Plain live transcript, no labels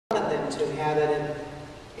to inhabit and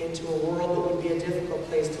into a world that would be a difficult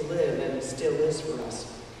place to live, and it still is for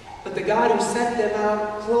us. But the God who sent them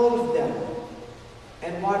out clothed them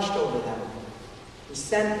and watched over them. He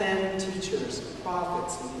sent them teachers, and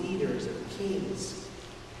prophets, and leaders, and kings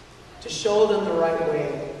to show them the right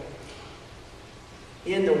way.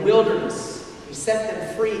 In the wilderness, He set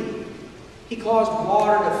them free. He caused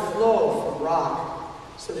water to flow from rock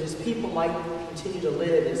so that His people might continue to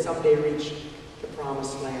live and someday reach the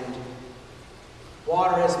promised land.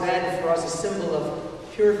 Water has been for us a symbol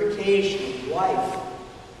of purification, of life,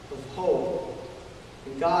 of hope.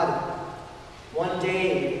 And God, one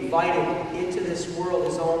day, invited into this world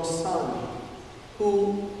His own Son,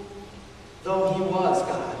 who, though He was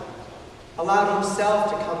God, allowed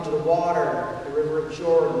Himself to come to the water, the river of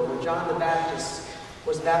Jordan, where John the Baptist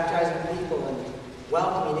was baptizing people and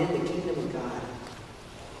welcoming in the kingdom of God.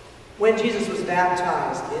 When Jesus was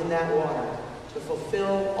baptized in that water to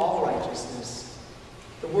fulfill all righteousness,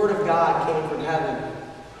 the Word of God came from heaven.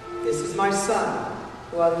 This is my Son,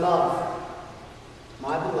 who I love,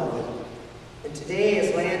 my beloved. And today,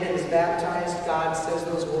 as Landon is baptized, God says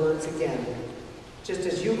those words again. Just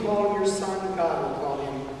as you call your son, God will call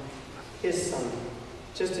him His Son.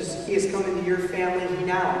 Just as He has come into your family, He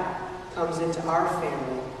now comes into our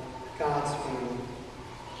family, God's family.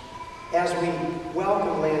 As we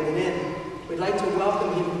welcome Landon in, we'd like to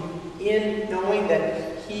welcome him in knowing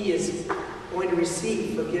that he is going to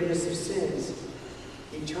receive forgiveness of sins,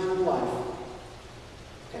 eternal life.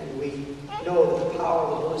 And we know that the power of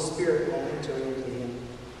the Holy Spirit will enter into him.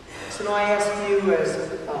 So now I ask you as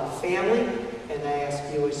a family, and I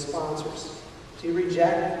ask you as sponsors, to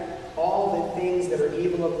reject all the things that are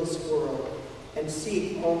evil of this world and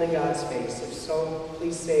seek only God's face. If so,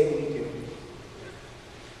 please say we do.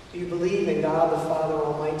 Do you believe in God the Father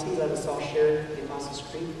Almighty? Let us all share the Apostles'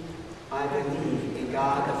 Creed. I believe in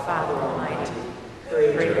God the Father Almighty,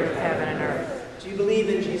 creator of heaven and earth. Do you believe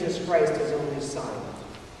in Jesus Christ, His only Son?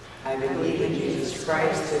 I believe in Jesus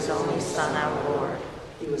Christ, His only Son, our Lord.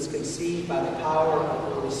 He was conceived by the power of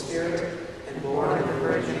the Holy Spirit and born of the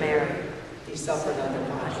Virgin Mary. He suffered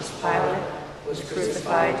under Pontius Pilate, was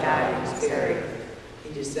crucified, died, and was buried.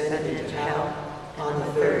 He descended into hell. On the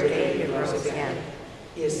third day He rose again.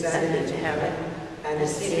 He ascended into heaven and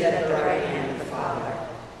is seated at the right hand of the Father.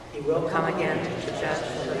 He will come again to judge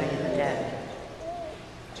the living and the dead.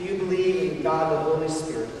 Do you believe in God the Holy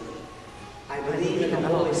Spirit? I believe in the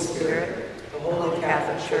Holy Spirit, the Holy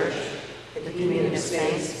Catholic Church, the communion of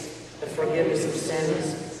saints, the forgiveness of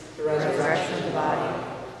sins, the resurrection of the body,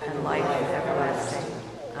 and life everlasting.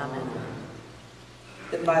 Amen.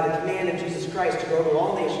 Then by the command of Jesus Christ to go to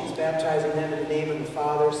all nations, baptizing them in the name of the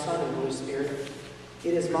Father, Son, and Holy Spirit,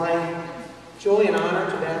 it is my joy and honor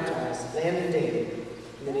to baptize Landon David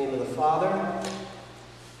in the name of the Father,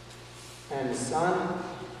 and the Son,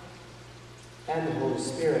 and the Holy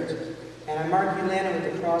Spirit. And I mark you, Landon,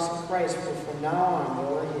 with the cross of Christ, for from now on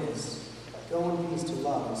you are His. Go in peace to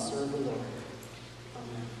love and serve the Lord.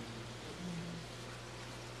 Amen.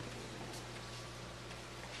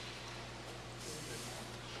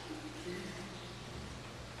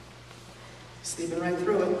 Sleeping right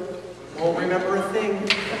through it. Won't remember a thing.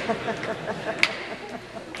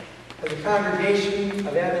 As a congregation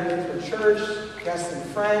of Advent Lutheran Church, guests and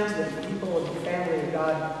friends, and people of the family of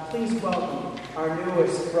God, please welcome our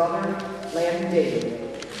newest brother, Landon David.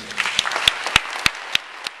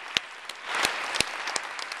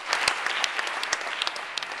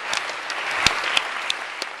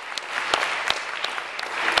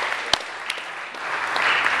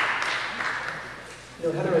 You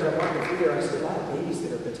know, Heather, as I walked through there, I saw a lot of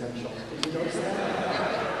babysitter potential. Did you notice that?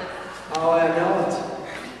 Oh, I know it.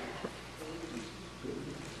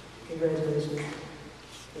 Congratulations.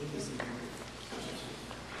 Thank you so much.